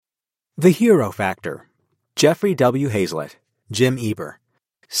The Hero Factor. Jeffrey W. Hayzlett, Jim Eber.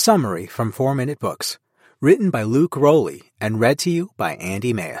 Summary from 4-Minute Books. Written by Luke Rowley and read to you by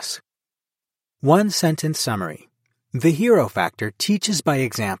Andy Mayes. One-sentence summary. The Hero Factor teaches by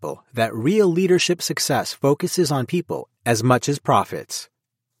example that real leadership success focuses on people as much as profits.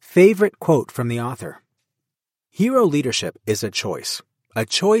 Favorite quote from the author. Hero leadership is a choice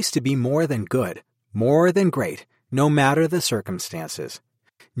to be more than good, more than great, no matter the circumstances.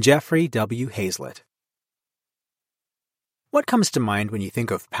 Jeffrey W. Hayzlett. What comes to mind when you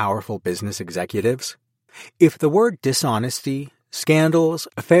think of powerful business executives? If the word dishonesty, scandals,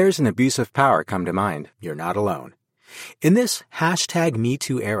 affairs, and abuse of power come to mind, you're not alone. In this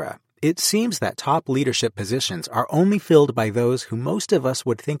 #MeToo era, it seems that top leadership positions are only filled by those who most of us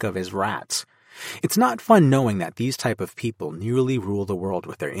would think of as rats. It's not fun knowing that these type of people nearly rule the world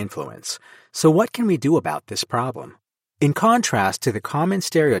with their influence. So what can we do about this problem? In contrast to the common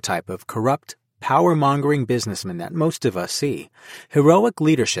stereotype of corrupt, power-mongering businessmen that most of us see, heroic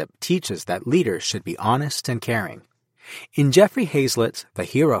leadership teaches that leaders should be honest and caring. In Jeffrey Hayzlett's The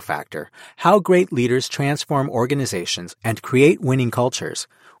Hero Factor, How Great Leaders Transform Organizations and Create Winning Cultures,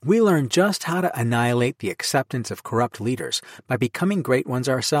 we learn just how to annihilate the acceptance of corrupt leaders by becoming great ones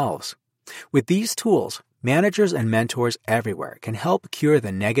ourselves. With these tools, managers and mentors everywhere can help cure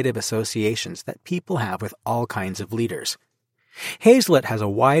the negative associations that people have with all kinds of leaders. Hayzlett has a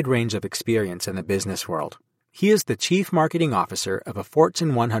wide range of experience in the business world. He is the Chief Marketing Officer of a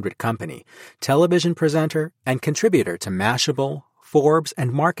Fortune 100 company, television presenter, and contributor to Mashable, Forbes,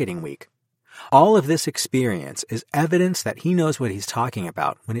 and Marketing Week. All of this experience is evidence that he knows what he's talking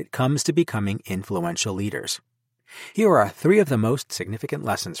about when it comes to becoming influential leaders. Here are 3 of the most significant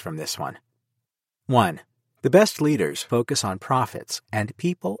lessons from this one. 1. The best leaders focus on profits and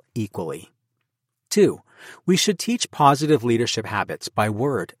people equally. 2. We should teach positive leadership habits by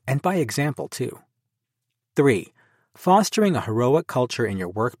word and by example too. 3. Fostering a heroic culture in your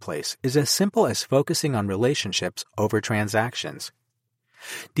workplace is as simple as focusing on relationships over transactions.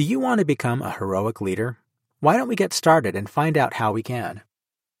 Do you want to become a heroic leader? Why don't we get started and find out how we can?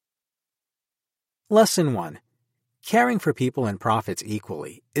 Lesson 1. Caring for people and profits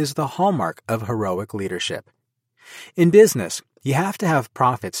equally is the hallmark of heroic leadership. In business, you have to have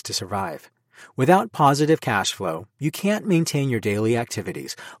profits to survive. Without positive cash flow, you can't maintain your daily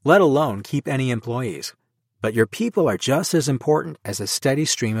activities, let alone keep any employees. But your people are just as important as a steady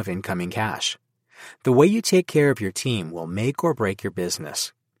stream of incoming cash. The way you take care of your team will make or break your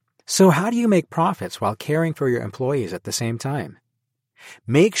business. So how do you make profits while caring for your employees at the same time?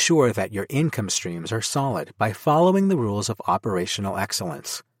 Make sure that your income streams are solid by following the rules of operational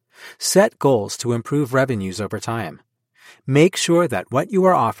excellence. Set goals to improve revenues over time. Make sure that what you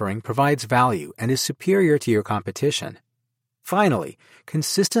are offering provides value and is superior to your competition. Finally,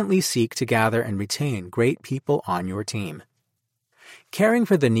 consistently seek to gather and retain great people on your team. Caring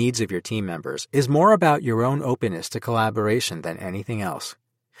for the needs of your team members is more about your own openness to collaboration than anything else.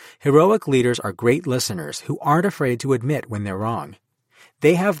 Heroic leaders are great listeners who aren't afraid to admit when they're wrong.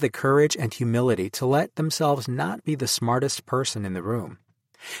 They have the courage and humility to let themselves not be the smartest person in the room.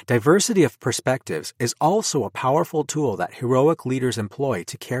 Diversity of perspectives is also a powerful tool that heroic leaders employ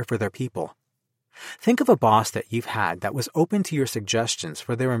to care for their people. Think of a boss that you've had that was open to your suggestions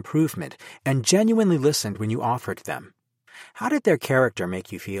for their improvement and genuinely listened when you offered them. How did their character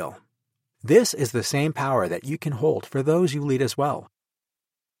make you feel? This is the same power that you can hold for those you lead as well.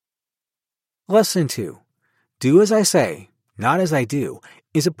 Lesson 2. Do as I say, not as I do,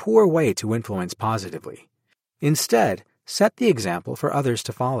 is a poor way to influence positively. Instead, set the example for others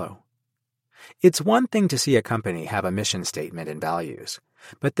to follow. It's one thing to see a company have a mission statement and values,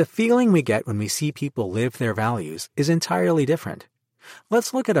 but the feeling we get when we see people live their values is entirely different.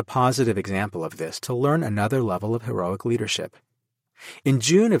 Let's look at a positive example of this to learn another level of heroic leadership. In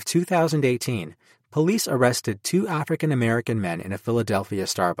June of 2018, police arrested 2 African American men in a Philadelphia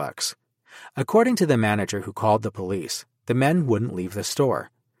Starbucks. According to the manager who called the police, the men wouldn't leave the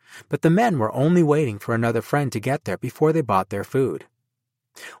store. But the men were only waiting for another friend to get there before they bought their food.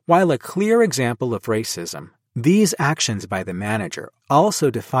 While a clear example of racism, these actions by the manager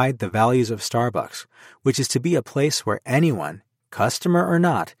also defied the values of Starbucks, which is to be a place where anyone, customer or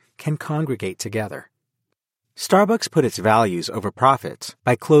not, can congregate together. Starbucks put its values over profits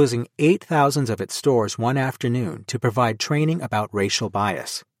by closing 8,000 of its stores one afternoon to provide training about racial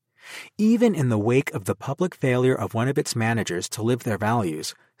bias. Even in the wake of the public failure of one of its managers to live their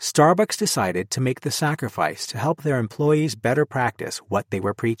values, Starbucks decided to make the sacrifice to help their employees better practice what they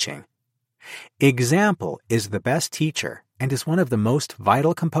were preaching. Example is the best teacher and is one of the most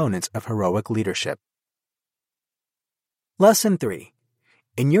vital components of heroic leadership. Lesson 3.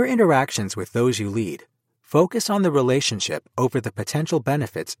 In your interactions with those you lead, focus on the relationship over the potential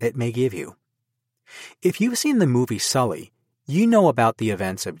benefits it may give you. If you've seen the movie Sully, you know about the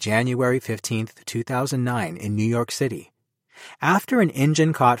events of January 15, 2009 in New York City. After an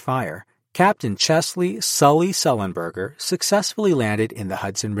engine caught fire, Captain Chesley Sully Sullenberger successfully landed in the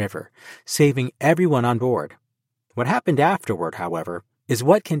Hudson River, saving everyone on board. What happened afterward, however, is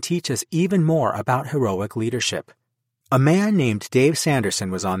what can teach us even more about heroic leadership. A man named Dave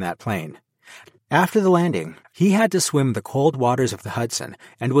Sanderson was on that plane. After the landing, he had to swim the cold waters of the Hudson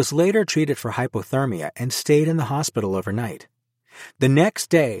and was later treated for hypothermia and stayed in the hospital overnight. The next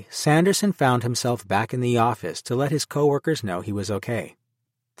day, Sanderson found himself back in the office to let his coworkers know he was okay.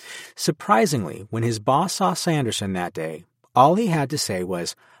 Surprisingly, when his boss saw Sanderson that day, all he had to say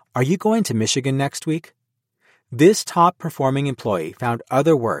was, "Are you going to Michigan next week?" This top-performing employee found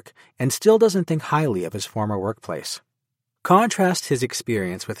other work and still doesn't think highly of his former workplace. Contrast his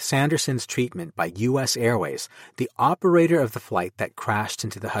experience with Sanderson's treatment by U.S. Airways, the operator of the flight that crashed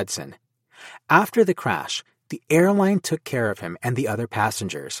into the Hudson. After the crash, the airline took care of him and the other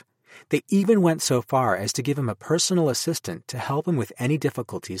passengers. They even went so far as to give him a personal assistant to help him with any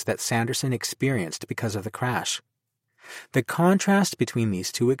difficulties that Sanderson experienced because of the crash. The contrast between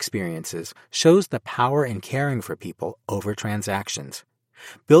these two experiences shows the power in caring for people over transactions.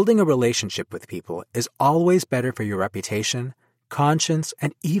 Building a relationship with people is always better for your reputation, conscience,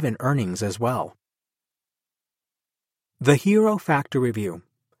 and even earnings as well. The Hero Factor Review.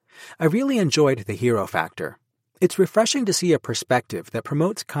 I really enjoyed The Hero Factor. It's refreshing to see a perspective that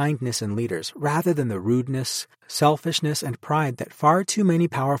promotes kindness in leaders rather than the rudeness, selfishness, and pride that far too many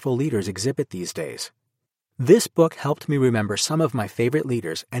powerful leaders exhibit these days. This book helped me remember some of my favorite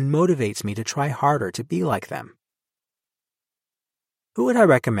leaders and motivates me to try harder to be like them. Who would I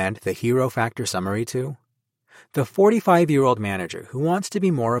recommend the Hero Factor summary to? The 45-year-old manager who wants to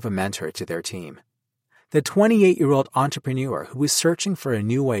be more of a mentor to their team. The 28-year-old entrepreneur who is searching for a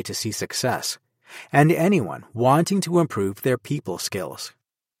new way to see success. And anyone wanting to improve their people skills.